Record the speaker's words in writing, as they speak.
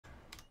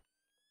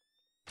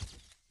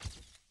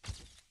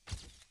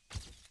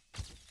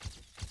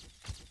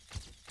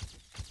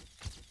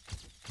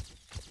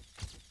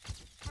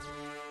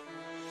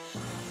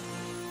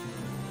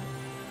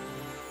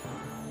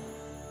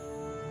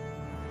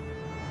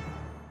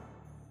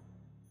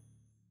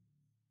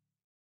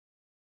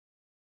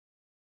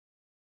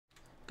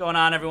Going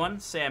on, everyone?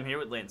 Sam here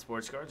with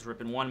LaytonSportsCards,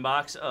 ripping one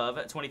box of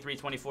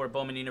 23-24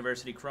 Bowman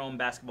University Chrome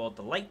Basketball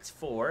Delights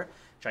for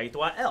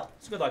Chayuthiwat L.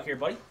 So good luck here,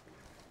 buddy.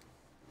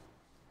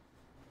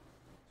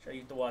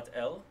 Chayuthiwat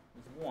L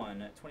with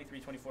one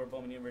 23-24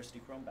 Bowman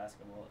University Chrome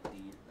Basketball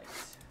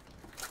Delights.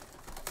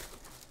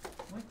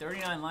 With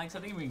 39 likes, I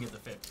think we can get the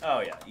 50. Oh,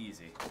 yeah,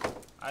 easy.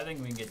 I think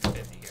we can get the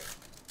 50 here.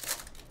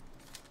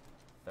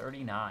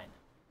 39.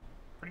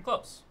 Pretty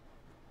close.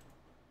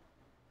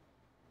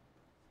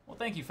 Well,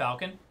 thank you,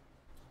 Falcon.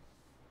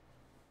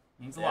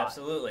 Means a lot.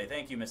 Absolutely.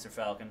 Thank you, Mr.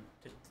 Falcon.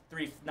 To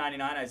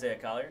 $3.99, Isaiah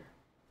Collier.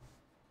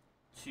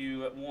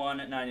 To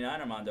 $1.99,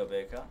 Armando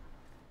Bacot.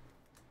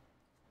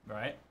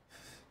 Right?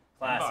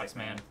 Classics, $10,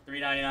 man.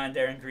 $3.99,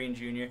 Darren Green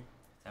Jr.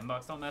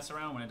 $10 don't mess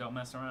around when it don't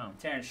mess around.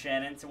 Terrence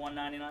Shannon to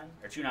 $1.99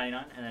 or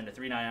 $2.99, and then to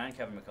 $3.99,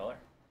 Kevin McCullough.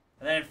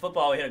 And then in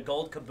football, we hit a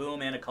gold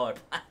Kaboom and a color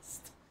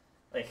blast.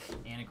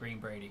 And a green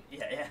Brady.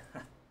 Yeah.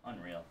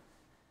 Unreal.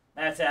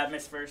 Matt Tab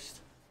missed first.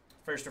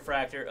 First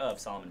refractor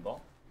of Solomon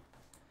Ball.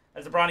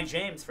 That's the Bronny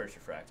James first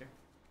refractor.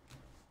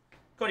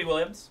 Cody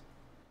Williams,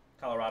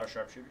 Colorado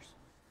Sharpshooters.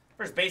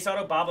 First base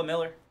auto, Baba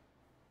Miller.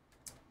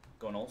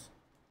 Go Noles.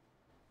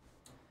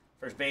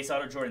 First base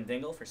auto, Jordan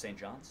Dingle for St.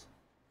 John's.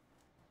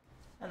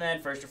 And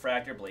then first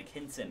refractor, Blake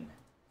Hinson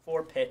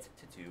for Pitt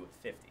to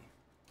 250.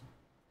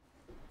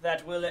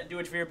 That will do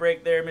it for your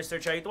break there,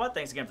 Mr. Chayuthiwat.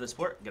 Thanks again for the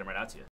support. Get them right out to you.